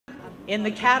In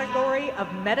the category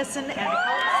of medicine and health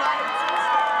sciences,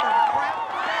 the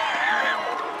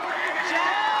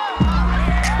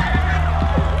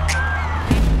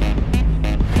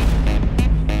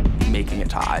crown making it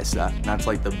to ISEF. That's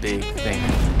like the big thing.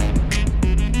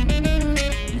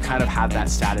 You kind of have that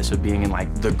status of being in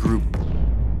like the group.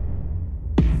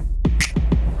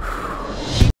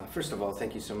 First of all,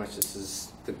 thank you so much.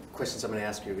 The questions I'm going to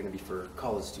ask you are going to be for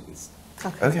college students.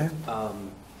 Okay.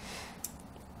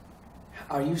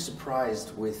 Are you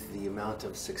surprised with the amount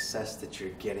of success that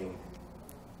you're getting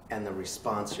and the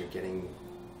response you're getting?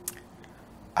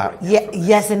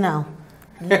 Yes and no.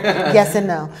 Yes and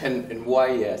no. And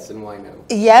why yes and why no?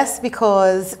 Yes,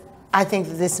 because I think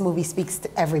that this movie speaks to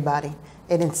everybody.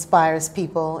 It inspires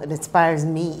people. It inspires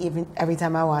me even every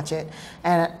time I watch it.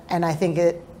 And I think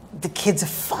the kids are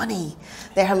funny.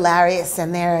 They're hilarious,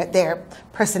 and their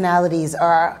personalities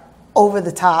are over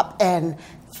the top and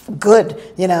good,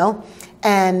 you know?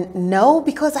 And no,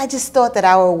 because I just thought that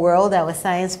our world, our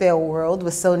science fair world,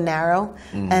 was so narrow,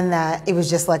 and that it was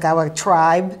just like our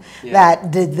tribe that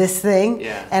did this thing.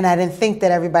 Yeah. And I didn't think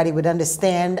that everybody would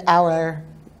understand our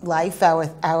life,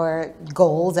 our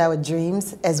goals, our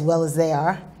dreams, as well as they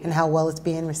are, and how well it's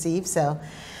being received. So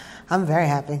I'm very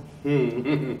happy.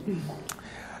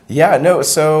 Yeah, no,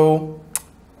 so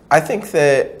I think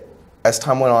that as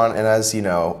time went on and as, you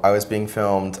know, I was being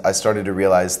filmed, I started to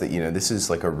realize that, you know, this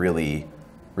is like a really,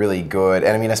 really good,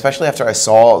 and I mean, especially after I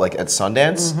saw, like, at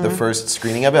Sundance, the first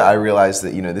screening of it, I realized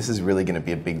that, you know, this is really going to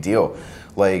be a big deal.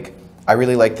 Like, I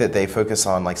really like that they focus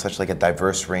on, like, such, like, a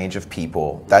diverse range of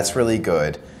people. That's really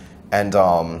good. And,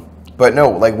 but no,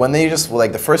 like, when they just,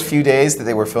 like, the first few days that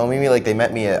they were filming me, like, they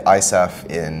met me at ISEF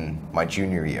in my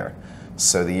junior year.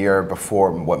 So the year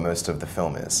before what most of the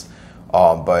film is.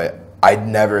 But I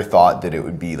never thought that it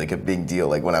would be like a big deal.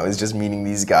 Like when I was just meeting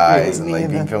these guys and like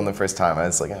being filmed the first time, I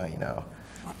was like, oh, you know,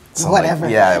 whatever.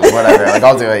 Like, yeah, whatever. Like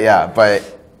I'll do it. Yeah, but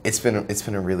it's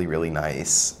been a really, really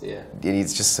nice. Yeah.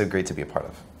 It's just so great to be a part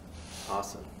of.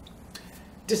 Awesome.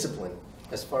 Discipline.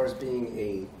 As far as being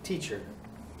a teacher,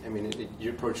 I mean,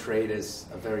 you're portrayed as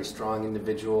a very strong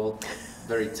individual,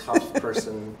 very tough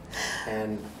person,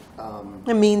 and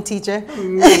a mean teacher. a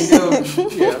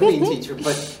mean teacher.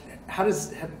 But how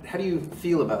do you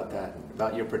feel about that,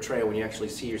 about your portrayal when you actually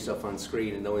see yourself on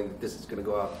screen and knowing that this is going to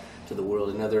go out to the world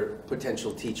and other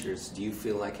potential teachers? Do you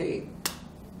feel like, hey,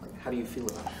 how do you feel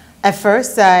about it? At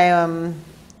first, I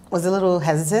was a little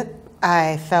hesitant.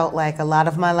 I felt like a lot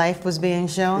of my life was being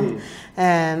shown,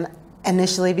 and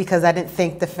initially, because I didn't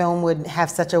think the film would have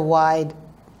such a wide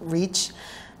reach,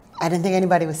 I didn't think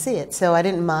anybody would see it. So I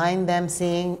didn't mind them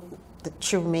seeing the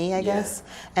true me, I guess,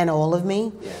 and all of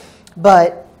me. Yeah.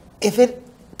 But if it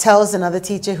tells another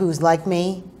teacher who's like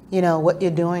me, you know, what you're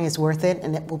doing is worth it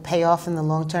and it will pay off in the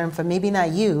long term for maybe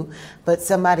not you, but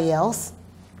somebody else,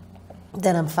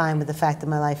 then I'm fine with the fact that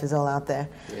my life is all out there.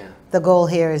 Yeah. The goal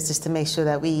here is just to make sure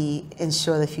that we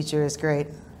ensure the future is great,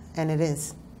 and it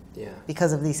is. Yeah.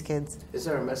 Because of these kids. Is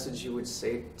there a message you would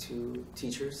say to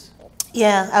teachers?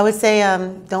 Yeah, I would say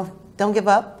don't give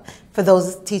up for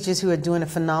those teachers who are doing a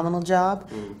phenomenal job,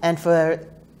 and for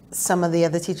some of the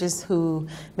other teachers who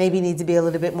maybe need to be a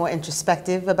little bit more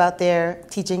introspective about their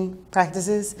teaching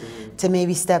practices, to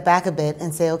maybe step back a bit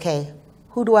and say, okay,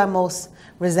 who do I most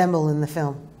resemble in the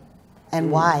film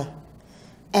and why?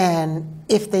 And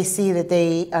if they see that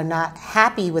they are not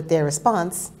happy with their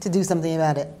response, to do something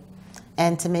about it.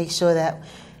 And to make sure that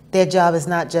their job is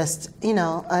not just, you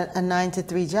know, a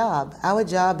 9-to-3 job. Our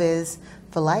job is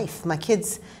for life. My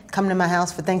kids come to my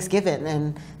house for Thanksgiving,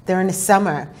 and they're in the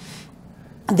summer.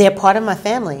 They're part of my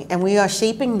family, and we are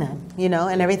shaping them, you know,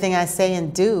 and everything I say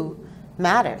and do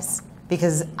matters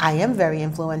because I am very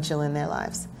influential in their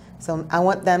lives. So I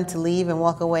want them to leave and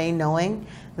walk away knowing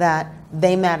that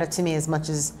they matter to me as much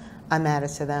as I matter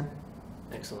to them.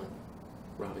 Excellent.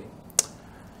 Robbie?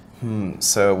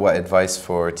 So what advice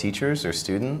for teachers or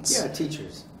students? Yeah,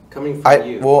 teachers. Coming from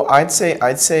you. Well, I'd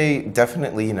say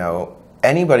definitely, you know,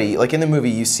 anybody, like in the movie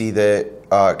you see that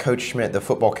Coach Schmidt, the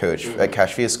football coach at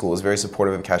Cache Villa School, is very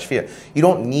supportive of Cache Villa. You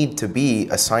don't need to be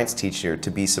a science teacher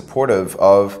to be supportive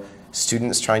of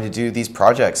students trying to do these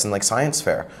projects in like science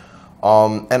fair.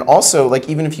 And also, like,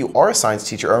 even if you are a science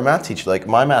teacher or a math teacher, like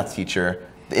my math teacher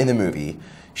in the movie,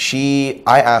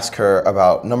 I asked her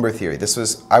about number theory.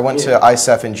 I went to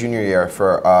ISEF in junior year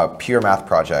for a pure math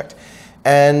project.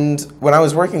 And when I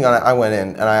was working on it, I went in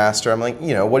and I asked her, I'm like,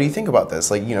 you know, what do you think about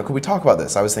this? Like, you know, could we talk about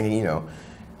this? I was thinking, you know,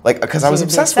 like, because I was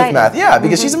obsessed with math. Yeah,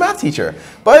 because she's a math teacher.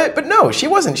 But no, she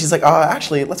wasn't. She's like,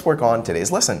 actually, let's work on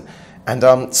today's lesson.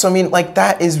 And so, I mean, like,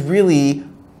 that is really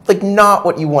like not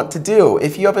what you want to do.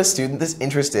 If you have a student that's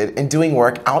interested in doing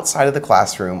work outside of the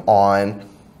classroom on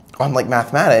like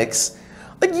mathematics,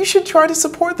 like you should try to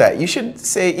support that. You should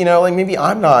say, you know, like maybe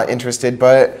I'm not interested,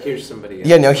 but Here's somebody else.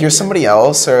 yeah, no, here's somebody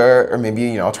else, or maybe,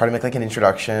 you know, I'll try to make like an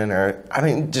introduction, or I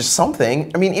mean, just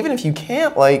something. I mean, even if you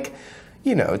can't, like,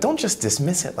 you know, don't just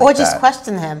dismiss it like Or just that.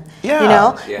 question him, Yeah. you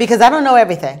know, Yeah. because I don't know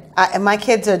everything. And my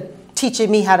kids are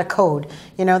teaching me how to code.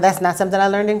 You know, that's not something I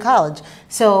learned in college.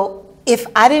 So if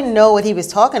I didn't know what he was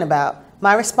talking about,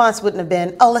 my response wouldn't have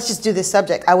been, oh, let's just do this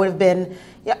subject. I would have been,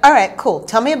 yeah, all right, cool,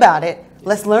 tell me about it.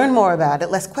 Let's learn more about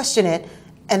it. Let's question it.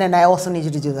 And then I also need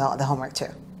you to do the homework too.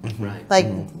 Right. Like,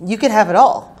 you could have it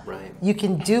all. Right. You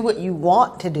can do what you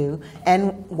want to do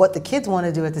and what the kids want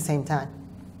to do at the same time.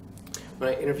 When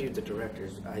I interviewed the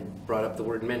directors, I brought up the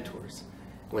word mentors.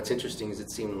 What's interesting is it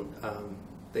seemed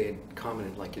they had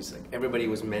commented like everybody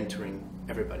was mentoring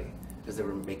everybody as they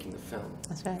were making the film.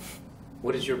 That's right.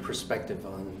 What is your perspective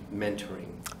on mentoring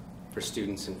for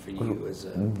students and for you as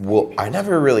a... Well, I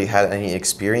never really had any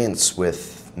experience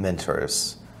with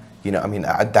mentors. You know, I mean,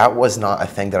 that was not a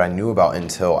thing that I knew about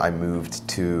until I moved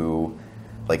to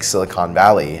like Silicon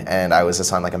Valley, and I was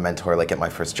assigned like a mentor like at my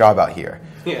first job out here.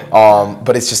 Yeah.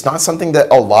 But it's just not something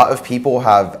that a lot of people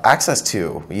have access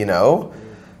to, you know?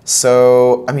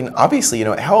 So, I mean, obviously, you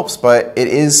know, it helps, but it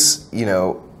is, you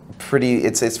know,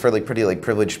 it's for like pretty like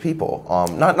privileged people.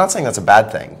 Not saying that's a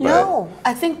bad thing. But No,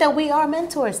 I think that we are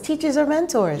mentors. Teachers are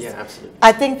mentors. Yeah, absolutely.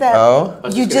 I think that Oh? I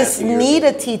was you just gonna just ask you your need a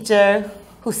opinion. teacher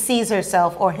who sees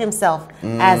herself or himself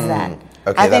as that.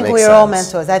 Okay, I that think makes we're all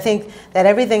sense. mentors. I think that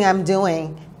everything I'm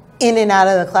doing in and out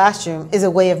of the classroom is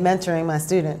a way of mentoring my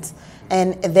students.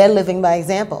 And they're living by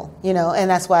example, you know, and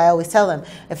that's why I always tell them,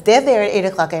 if they're there at 8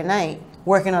 o'clock at night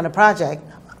working on a project,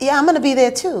 yeah, I'm going to be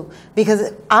there too,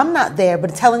 because I'm not there,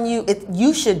 but telling you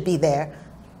you should be there,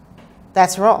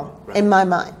 that's wrong in my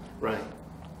mind. Right.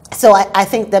 So I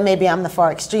think that maybe I'm the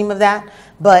far extreme of that,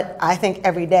 but I think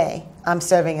every day I'm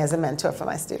serving as a mentor for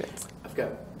my students. I've got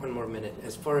one more minute.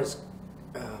 As far as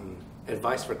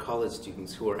advice for college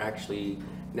students who are actually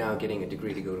now getting a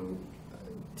degree to go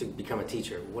to become a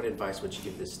teacher, what advice would you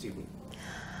give this student?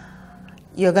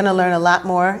 You're going to learn a lot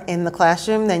more in the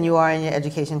classroom than you are in your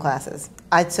education classes.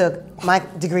 My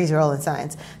degrees are all in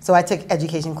science, so I took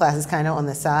education classes kind of on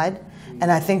the side, and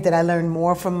I think that I learned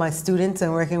more from my students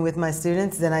and working with my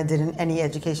students than I did in any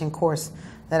education course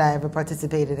that I ever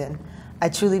participated in. I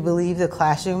truly believe the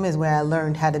classroom is where I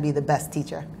learned how to be the best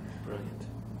teacher. Brilliant.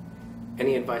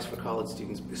 Any advice for college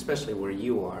students, especially where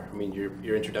you are? I mean,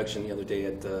 your introduction the other day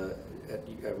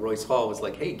at Royce Hall was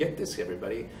like, hey, get this,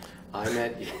 everybody. I'm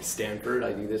at Stanford,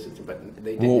 I do this, but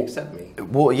they didn't accept me.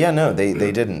 Well, yeah, no, they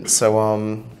didn't. So,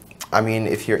 I mean,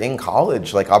 if you're in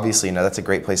college, like obviously, you know, that's a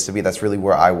great place to be. That's really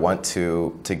where I want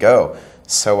to go.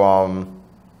 So,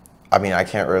 I mean, I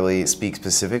can't really speak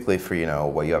specifically for, you know,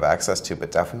 what you have access to,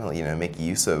 but definitely, you know, make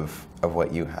use of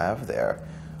what you have there.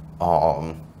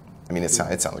 I mean, it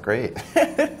sounds great.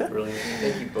 Brilliant.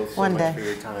 Thank you both so One much day. for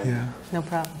your time. Yeah. No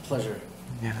problem. Pleasure.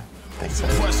 Yeah. Thanks.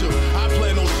 Impressive. I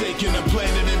plan on shaking the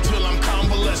planet until I'm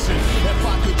convalescent. If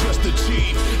I could just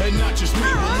achieve, and not just me,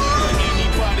 but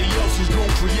anybody else is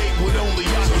gonna create what only I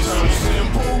can.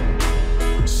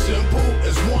 So simple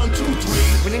as 1, 2,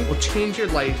 3. Winning will change your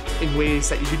life in ways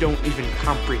that you don't even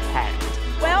comprehend.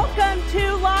 Welcome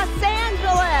to Los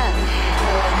Angeles.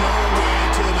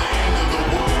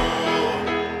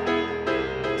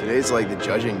 Today's like the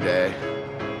judging day,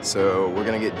 so we're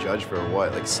gonna get judged for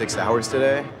what, like 6 hours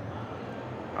today?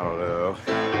 I don't know.